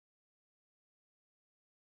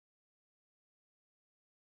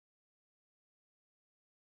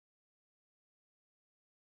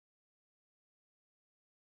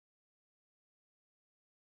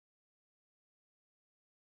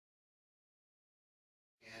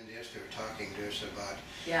SanDisk. They were talking to us about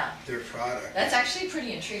Yeah. their product. That's actually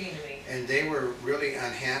pretty intriguing to me. And they were really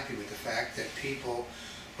unhappy with the fact that people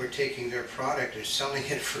were taking their product and selling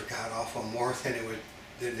it for god awful more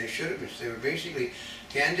than they should have been. They were basically,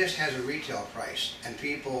 SanDisk has a retail price, and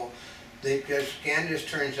people, because SanDisk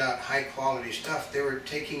turns out high quality stuff, they were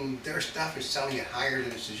taking their stuff and selling it higher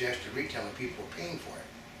than the suggested retail, and people were paying for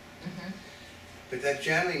it. Mm-hmm. But that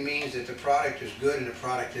generally means that the product is good and the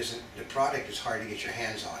product isn't. The product is hard to get your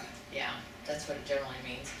hands on. Yeah, that's what it generally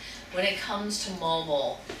means. When it comes to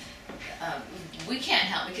mobile, we can't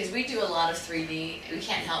help, because we do a lot of 3D. We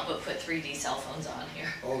can't help but put 3D cell phones on here.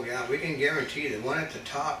 Oh yeah, we can guarantee the one at the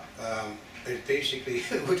top is basically,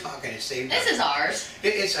 we're talking it saved. This is ours.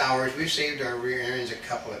 It's ours. We've saved our rear ends a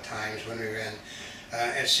couple of times when we were in.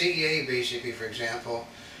 At CEA, basically, for example,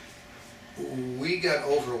 we got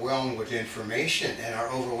overwhelmed with information, and our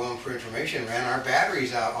overwhelm for information ran our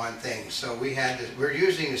batteries out on things. So we're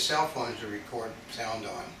using the cell phones to record sound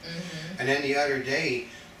on. Mm-hmm. And then the other day,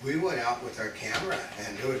 we went out with our camera,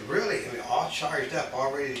 and it was really, all charged up,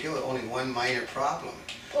 all ready to go, with only one minor problem.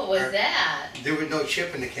 What was that? There was no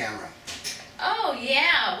chip in the camera. Oh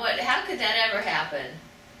yeah, how could that ever happen?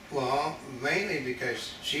 Well, mainly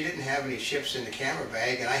because she didn't have any chips in the camera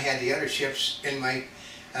bag, and I had the other chips in my,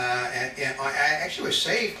 and I actually was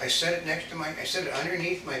safe. I set it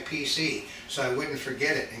underneath my PC so I wouldn't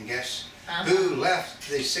forget it, and guess who left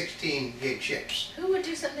the 16 gig chips? Who would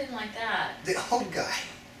do something like that? The old guy.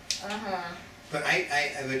 Uh-huh. But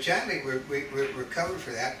but generally we're covered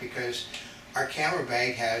for that because our camera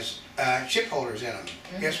bag has chip holders in them.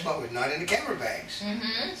 Mm-hmm. Guess what was not in the camera bags?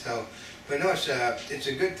 Mm-hmm. So, but no, it's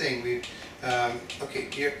a good thing. Okay,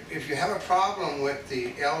 if you have a problem with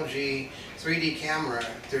the LG 3D camera,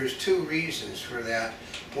 there's two reasons for that.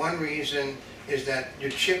 One reason is that the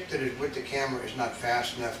chip that is with the camera is not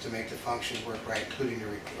fast enough to make the functions work right, including the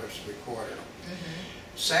recorder.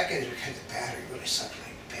 Mm-hmm. Second is because the battery really sucks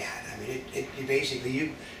like bad. I mean, you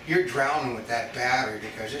basically, you're drowning with that battery,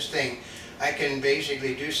 because this thing, I can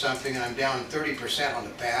basically do something and I'm down 30% on the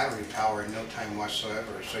battery power in no time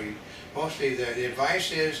whatsoever. So mostly the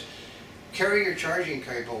advice is carry your charging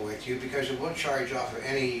cable with you, because it will charge off of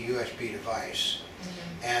any USB device.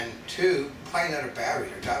 Mm-hmm. And two, buy another battery.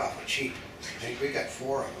 They're god awful cheap. I think we got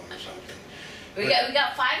 4 of them or something. We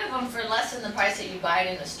got 5 of them for less than the price that you buy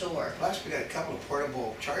it in the store. Plus, we got a couple of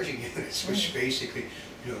portable charging units, which basically,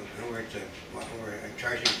 we're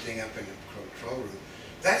charging the thing up in the control room.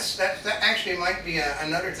 That actually might be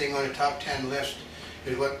another thing on the top 10 list,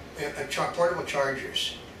 is portable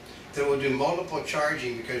chargers that will do multiple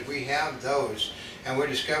charging, because we have those, and we're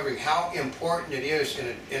discovering how important it is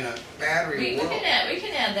in a battery world. We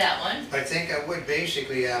can add that one. I think I would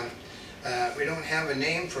basically. We don't have a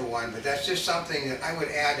name for one, but that's just something that I would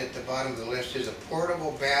add at the bottom of the list, is a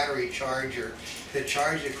portable battery charger that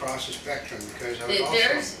charges across the spectrum, because I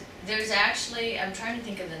was there's actually, I'm trying to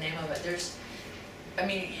think of the name of it. I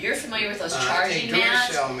mean, you're familiar with those charging I think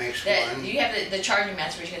mats. Duracell makes one. You have the charging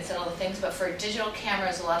mats where you can set all the things, but for digital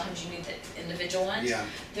cameras, a lot of times you need the individual ones. Yeah.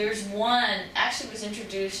 There's one, actually was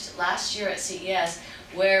introduced last year at CES,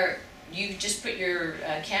 where you just put your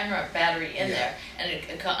camera battery in there, and it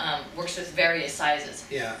works with various sizes,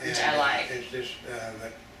 which I like. It's just,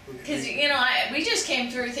 because we just came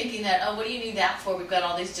through thinking that, oh, what do you need that for? We've got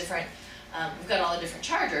all these different, we've got all the different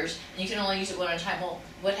chargers, and you can only use it one at a time. Well,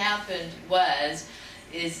 what happened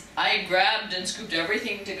is I grabbed and scooped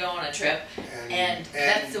everything to go on a trip, and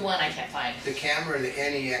that's the one I can't find. The camera and the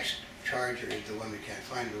NEX charger is the one we can't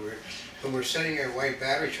find. But we're sitting here, white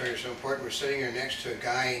battery charger is so important. We're sitting here next to a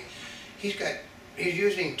guy. He's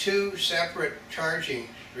using 2 separate charging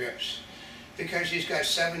strips, because he's got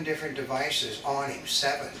 7 different devices on him,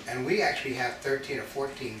 7. And we actually have 13 or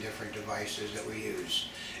 14 different devices that we use.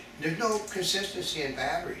 There's no consistency in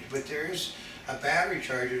batteries, but there is a battery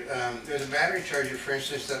charger. There's a battery charger, for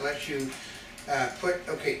instance, that lets you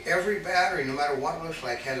every battery, no matter what it looks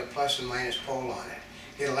like, has a plus and minus pole on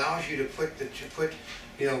it. It allows you to put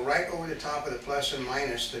right over the top of the plus and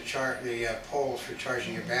minus, the poles for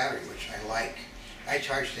charging your battery, which I like. I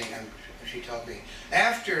charge things, she told me,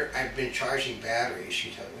 after I've been charging batteries,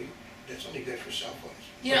 she told me, that's only good for cell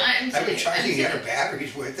phones. I've been charging the other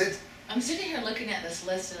batteries with it. I'm sitting here looking at this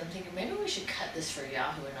list, and I'm thinking, maybe we should cut this for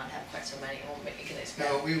Yahoo and not have quite so many. We'll make it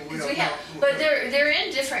expand. No, we don't. But they're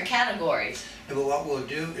in different categories. Yeah, but what we'll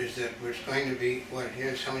do is that there's going to be,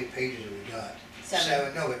 here's how many pages have we got?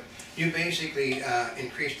 7. No, but you basically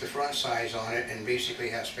increase the front size on it and basically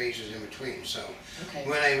have spaces in between. So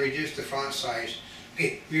when I reduce the font size,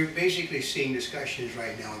 you're basically seeing discussions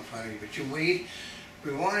right now in front of you, but you wait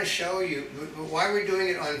we want to show you why we're doing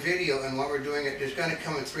it on video and why we're doing it. It's going to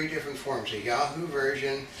come in 3 different forms: a Yahoo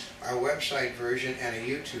version, our website version, and a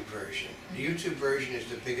YouTube version. The YouTube version is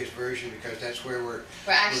the biggest version because that's where we're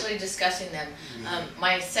actually discussing them.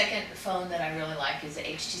 My second phone that I really like is the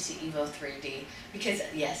HTC Evo 3D because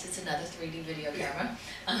yes, it's another 3D video camera.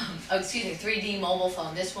 Oh, excuse me, 3D mobile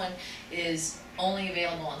phone. This one is only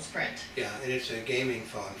available on Sprint. Yeah, and it's a gaming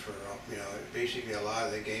phone for, you know, basically a lot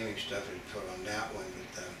of the gaming stuff is put on that one.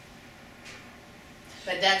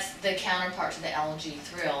 But that's the counterpart to the LG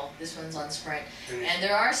Thrill. This one's on Sprint. And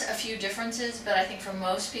there are a few differences, but I think for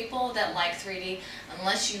most people that like 3D,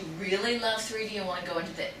 unless you really love 3D and want to go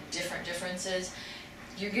into the different differences,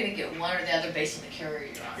 you're going to get one or the other based on the carrier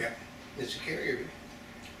you're on. Yeah, it's a carrier.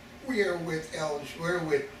 We are with LG, we're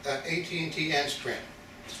with AT&T and Sprint.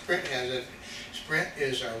 Sprint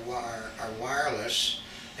is our wireless,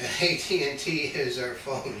 and AT&T is our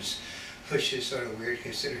phones, which is sort of weird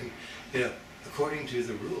considering, you know, according to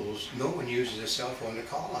the rules, no one uses a cell phone to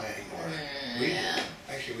call on anymore. We do.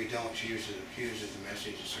 Actually, we don't. She uses the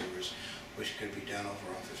messaging service, which could be done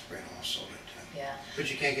over off of Sprint also. But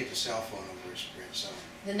you can't get the cell phone over Sprint. So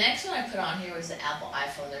the next one I put on here was the Apple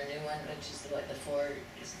iPhone, their new one, which is the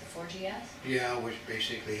 4GS. Yeah, which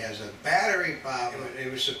basically has a battery problem. It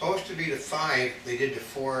was supposed to be the 5. They did the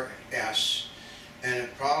 4S. And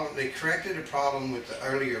they corrected a problem with the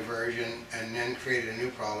earlier version and then created a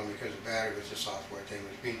new problem because the battery was a software thing.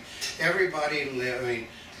 I mean, everybody,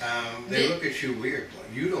 they look at you weird.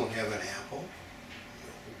 You don't have an Apple?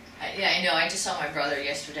 Yeah, I know. I just saw my brother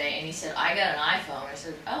yesterday and he said, I got an iPhone. I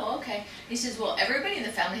said, oh, okay. He says, well, everybody in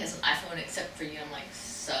the family has an iPhone except for you. I'm like,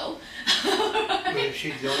 so? Well,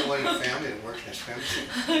 she's the only one in the family that works in a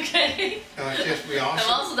swimsuit. Okay. It's just,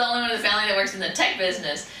 I'm also the only one in the family that works in the tech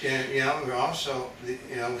business. Yeah, you know, we also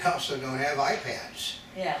don't have iPads.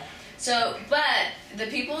 Yeah. So, but the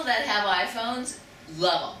people that have iPhones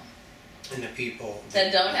love them. And the people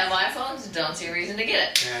that don't have iPhones don't see a reason to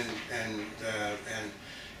get it. And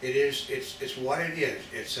it's what it is.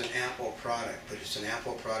 It's an Apple product, but it's an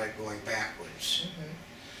Apple product going backwards.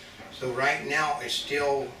 So right now it's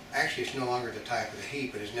still, actually it's no longer the type of the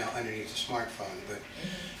heat, but it's now underneath the smartphone. But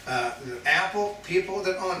the Apple, people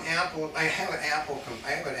that own Apple, I have a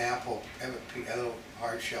little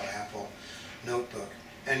hard shell Apple notebook.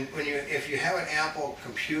 And if you have an Apple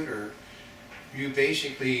computer, you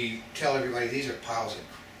basically tell everybody these are piles of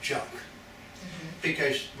junk.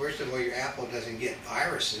 Because first of all, your Apple doesn't get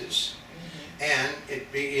viruses. And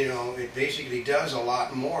it basically does a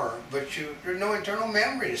lot more, but there's no internal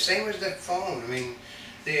memory. The same as the phone. I mean,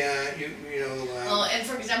 well, and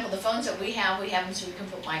for example, the phones that we have them so we can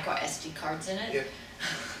put micro SD cards in it. Yep.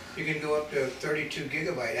 You can go up to 32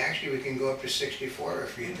 gigabyte. Actually, we can go up to 64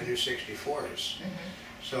 if you get the new 64s.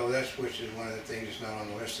 So which is one of the things that's not on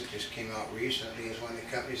the list that just came out recently, is when the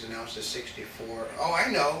companies announced the 64. Oh,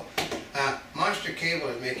 I know. Monster Cable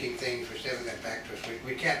is making things which they haven't got back to us.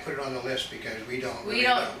 We can't put it on the list because we don't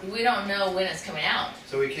know when it's coming out.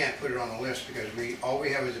 So we can't put it on the list because all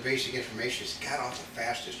we have is the basic information. It's got off the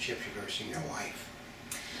fastest chips you've ever seen in your life.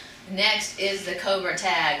 Next is the Cobra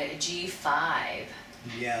Tag G5.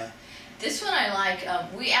 Yeah. This one I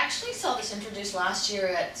like. We actually saw this introduced last year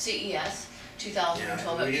at CES.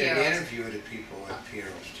 2012 at we did Piero's. an interview with the people at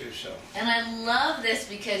Piero's too, so. And I love this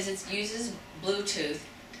because it uses Bluetooth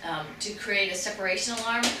to create a separation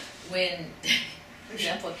alarm when, for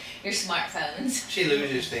example, your smartphones. She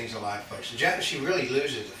loses things a lot, folks. She really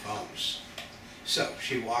loses the phones. So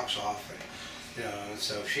she walks off, and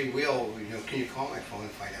so she will, can you call my phone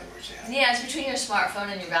and find out where it's at? Yeah, it's between your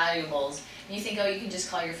smartphone and your valuables. And you think, oh, you can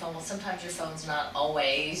just call your phone. Well, sometimes your phone's not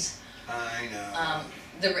always. I know.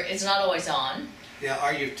 It's not always on. Yeah,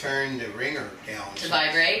 or you've turned the ringer down. To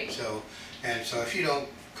vibrate. So if you don't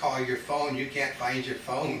call your phone, you can't find your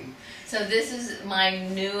phone. So this is my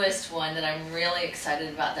newest one that I'm really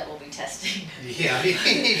excited about that we'll be testing. Yeah,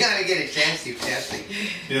 you gotta get a chance to testing.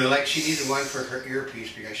 Like she needed one for her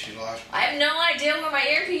earpiece because she lost one. I have no idea where my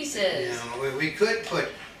earpiece is. We could put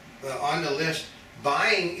on the list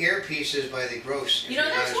buying earpieces by the gross.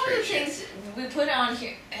 That's one of the things we put on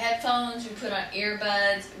here. Headphones, we put on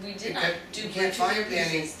earbuds. We did not do Bluetooth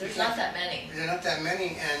earpieces. There's not that many. There's not that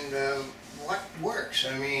many, and what works?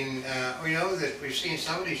 I mean, we know that we've seen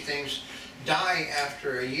some of these things die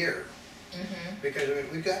after a year. Because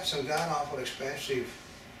we've got some god-awful expensive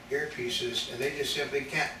earpieces, and they just simply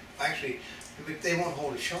can't, actually, they won't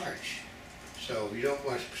hold a charge. So you don't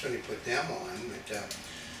want to certainly put them on,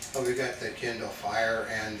 but we've got the Kindle Fire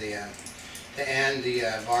and the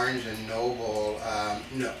Barnes & Noble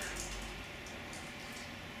Nook.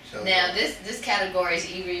 So Now, this category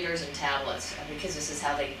is e-readers and tablets, because this is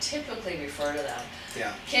how they typically refer to them.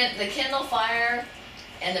 yeah, The Kindle Fire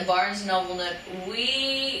and the Barnes & Noble Nook,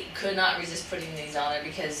 we could not resist putting these on it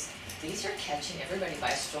because these are catching everybody by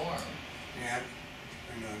storm. yeah.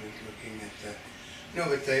 I know, I'm just looking at that. No,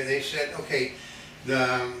 but they said, okay,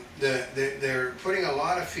 they're putting a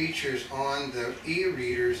lot of features on the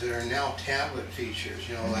e-readers that are now tablet features,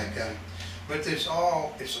 you know, like, but it's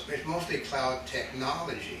mostly cloud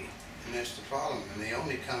technology, and that's the problem. And they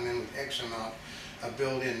only come in with X amount of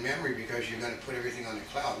built-in memory because you're going to put everything on the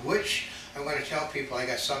cloud, which I'm going to tell people. I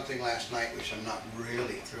got something last night which I'm not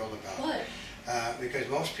really thrilled about. What? Because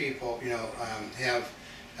most people, you know, have,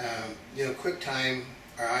 you know, QuickTime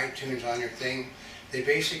or iTunes on their thing. They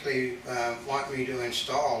basically want me to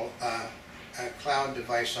install a cloud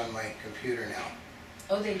device on my computer now.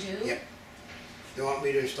 Oh, they do? Yep. They want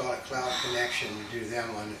me to install a cloud connection to do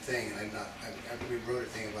them on the thing, and I wrote a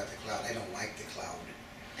thing about the cloud. I don't like the cloud.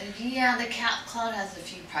 Yeah, the cloud has a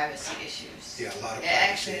few privacy issues. Yeah, a lot of privacy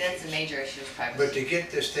Actually, that's issues. the major issue is privacy. But to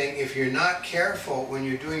get this thing, if you're not careful when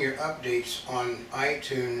you're doing your updates on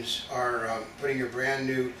iTunes or putting your brand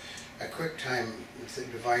new QuickTime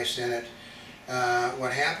device in it,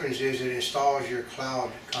 what happens is it installs your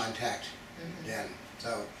cloud contact then.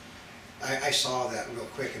 So I saw that real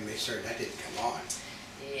quick and made certain that didn't come on.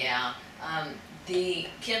 Yeah. The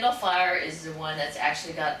Kindle Fire is the one that's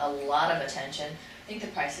actually got a lot of attention. I think the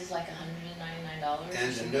price is like $199.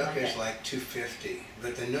 And the Nook is like $250,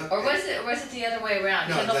 but the Nook. Or was it the other way around?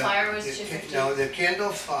 No, Kindle Fire was $250. No, the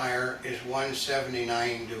Kindle Fire is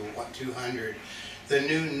 $179 to $200. The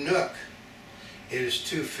new Nook is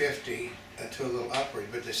 $250 to a little upward.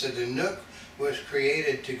 But they said the Nook was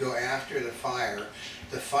created to go after the Fire.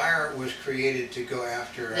 The Fire was created to go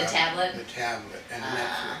after the tablet. The tablet and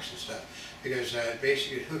Netflix and stuff, because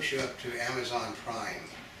basically it hooks you up to Amazon Prime.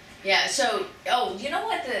 Yeah, so, you know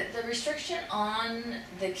what, the restriction on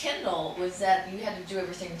the Kindle was that you had to do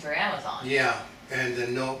everything through Amazon. Yeah, and the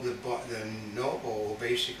Noble will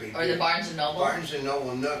basically Or the Barnes & Noble? Barnes &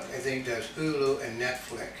 Noble Nook, I think, does Hulu and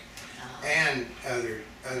Netflix and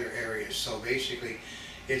other areas. So basically,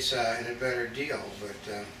 it's in a better deal,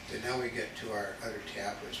 but now we get to our other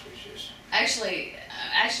tablets, which is... Actually,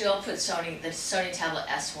 I'll put the Sony Tablet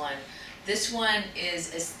S1. This one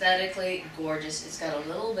is aesthetically gorgeous. It's got a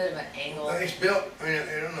little bit of an angle. Well, it's built, I mean,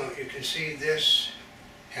 I don't know, you can see this,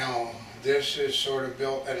 how this is sort of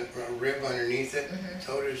built at a rib underneath it.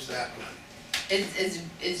 So does that one.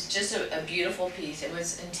 It's just a beautiful piece. It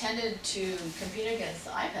was intended to compete against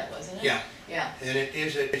the iPad, wasn't it? Yeah. Yeah. And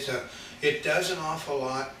it does an awful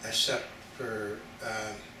lot, except for,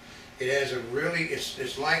 it has a really,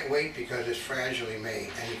 it's lightweight because it's fragilely made,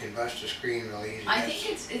 and you can bust the screen really easy. I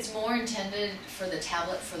think it's more intended for the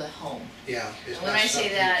tablet for the home. Yeah, it's when not I something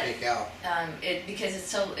say that, you take out. because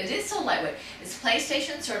it is so lightweight. It's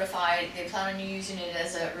PlayStation certified. They plan on you using it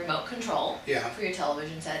as a remote control for your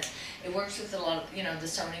television sets. It works with a lot of, the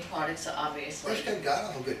Sony products, obviously. Well, it's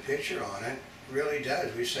got a good picture on it. Really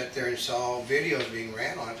does. We sat there and saw videos being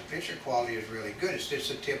ran on it. The picture quality is really good. It's just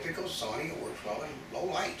a typical Sony. It works well in low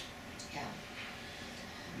light. Yeah.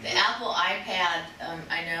 The Apple iPad,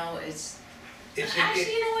 I know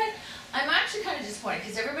actually, you know what? I'm actually kind of disappointed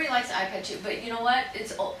because everybody likes the iPad 2, but you know what?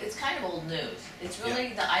 It's kind of old news. It's really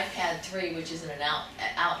the iPad 3, which isn't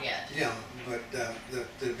out yet. Yeah, but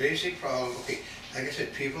the basic problem, okay, like I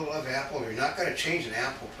said, people love Apple. You're not going to change an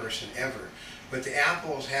Apple person ever. But the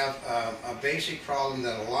Apples have a basic problem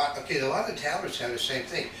that a lot of the tablets have the same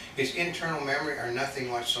thing. It's internal memory or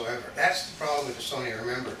nothing whatsoever. That's the problem with the Sony,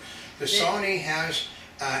 remember. The Sony has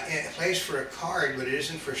a place for a card, but it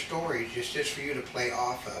isn't for storage. It's just for you to play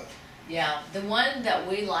off of. Yeah, the one that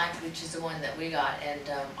we liked, which is the one that we got, and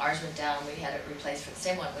ours went down and we had it replaced for the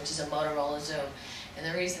same one, which is a Motorola Zoom. And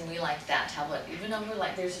the reason we liked that tablet, even though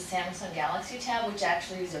there's a Samsung Galaxy Tab, which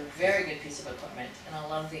actually is a very good piece of equipment, and I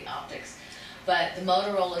love the optics. But the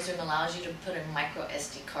Motorola Zoom allows you to put a micro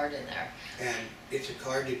SD card in there. And it's a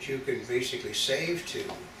card that you can basically save to,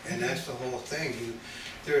 and that's the whole thing.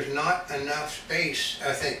 There's not enough space.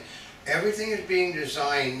 I think everything is being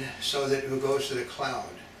designed so that it goes to the cloud.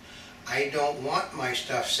 I don't want my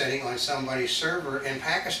stuff sitting on somebody's server in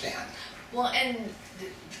Pakistan. Well, and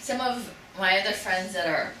some of my other friends that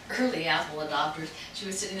are early Apple adopters, she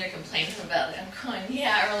was sitting there complaining about it. I'm going,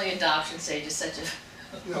 yeah, early adoption stage is such a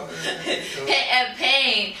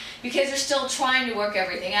pain because they're still trying to work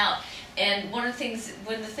everything out. And one of the things,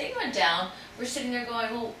 when the thing went down, we're sitting there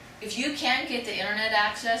going, well, if you can get the internet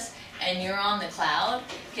access and you're on the cloud,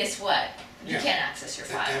 guess what? You Yeah. can't access your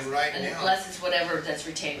files. And right now- unless it's whatever that's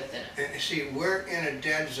retained within it. And see, we're in a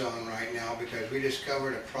dead zone right now because we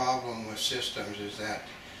discovered a problem with systems is that,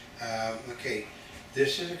 okay,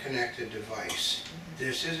 this is a connected device.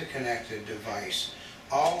 This is a connected device.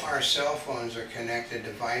 All our cell phones are connected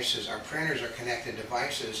devices. Our printers are connected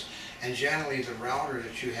devices. And generally, the router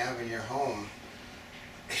that you have in your home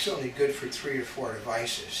is only good for 3 or 4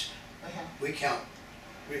 devices. We count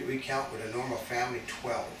with a normal family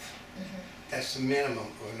 12. That's the minimum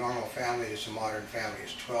of a normal family. Is a modern family.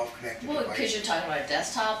 Is 12 connected Well, because devices. you're talking about a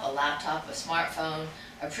desktop, a laptop, a smartphone,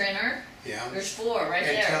 a printer. Yeah. There's 4 right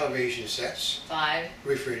And there. television sets, 5.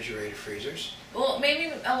 refrigerator, freezers. Well,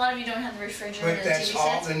 maybe a lot of you don't have the refrigerator But and the that's TV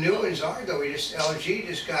all sets. the new ones are though. LG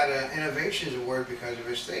just got an Innovations Award because of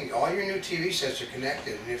its thing. All your new TV sets are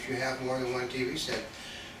connected, and if you have more than one TV set,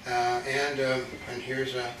 and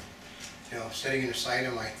here's a, setting it aside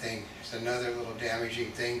on my thing. It's another little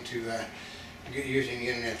damaging thing to using the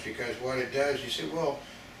internet, because what it does, you say, well,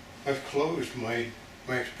 I've closed my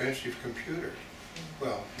expensive computer.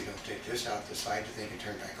 Well, you don't take this out the side that they can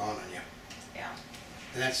turn back on you. Yeah.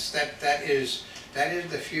 And that is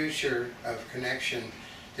the future of connection.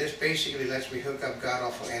 This basically lets me hook up god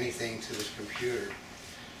awful anything to this computer,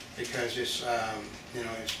 because it's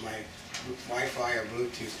it's my Wi-Fi or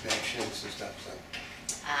Bluetooth connections and stuff. So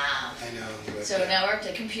Ah. I know. But, So now we're up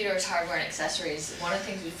to computers, hardware, and accessories. One of the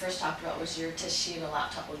things we first talked about was your Toshiba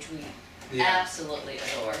laptop, which we absolutely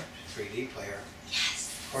adore. 3D player.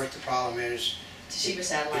 Yes. Of course, the problem is Toshiba it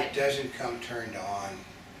satellite. doesn't come turned on.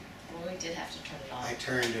 Well, we did have to turn it on. I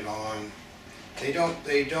turned it on. They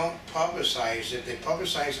don't publicize it. They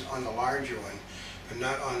publicize it on the larger one, but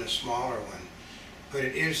not on the smaller one. But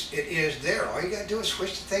it is there. All you gotta do is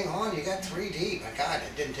switch the thing on. You got 3D. My God,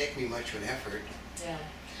 it didn't take me much of an effort. Yeah.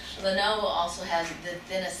 Lenovo also has the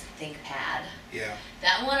thinnest ThinkPad. Yeah.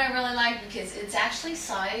 That one I really like because it's actually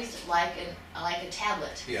sized like a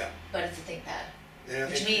tablet, Yeah. but it's a ThinkPad. Yeah,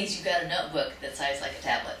 Which means you've got a notebook that's sized like a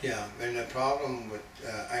tablet. Yeah, and the problem with,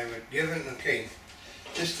 I would give it, okay,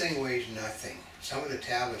 this thing weighs nothing. Some of the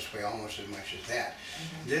tablets weigh almost as much as that.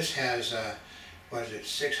 This has,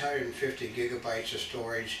 650 gigabytes of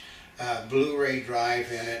storage, Blu-ray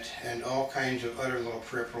drive in it, and all kinds of other little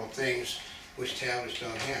peripheral things which tablets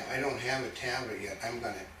don't have. I don't have a tablet yet. I'll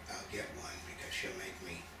get one because she'll make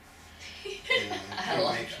me.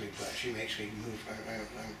 She makes me move.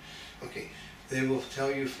 Okay. They will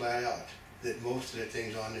tell you flat out that most of the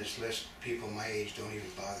things on this list, people my age don't even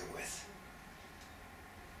bother with.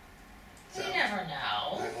 You never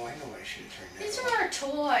know. I know why I should have turned that These off. are our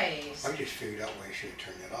toys. I just figured out why I should have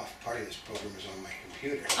turned that off. Part of this program is on my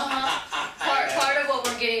computer. Part of what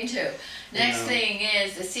we're getting to. Next know. thing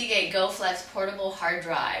is the Seagate GoFlex portable hard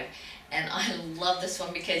drive. And I love this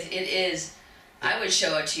one because it is, I would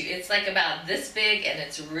show it to you. It's like about this big and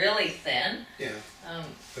it's really thin. Yeah.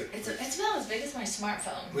 But It's about as big as my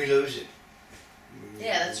smartphone. we lose it.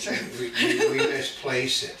 Yeah, that's true. We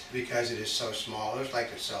misplace it because it is so small. It's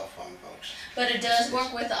like a cell phone, folks. But it does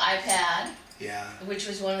work with the iPad, Yeah. which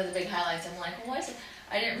was one of the big highlights. I'm like, well, what is it?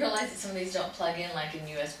 I didn't realize that some of these don't plug in like in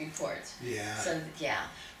USB ports. Yeah. So, yeah.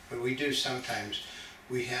 But we do sometimes.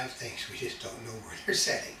 We have things we just don't know where they're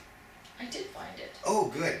setting. I did find it. Oh,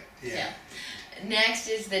 good. Yeah. Yeah. Next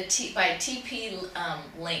is the by TP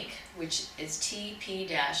Link, which is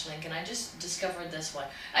TP-Link, and I just discovered this one.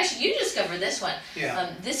 Actually, you discovered this one.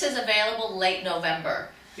 Yeah. This is available late November.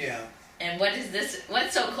 Yeah. And what is this?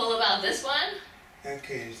 What's so cool about this one?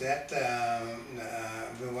 Okay, is that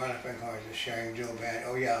the one I've been calling the Sharing Joe Band?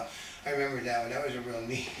 Oh yeah, I remember that one. That was a real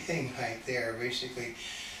neat thing right there. Basically,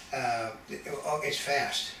 it's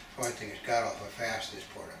fast. For one thing, it's got off fast. It's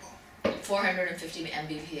portable. 450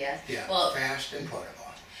 Mbps. Yeah, Well, fast and portable.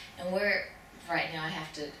 and right now I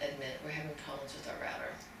have to admit we're having problems with our router.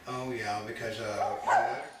 Oh yeah, because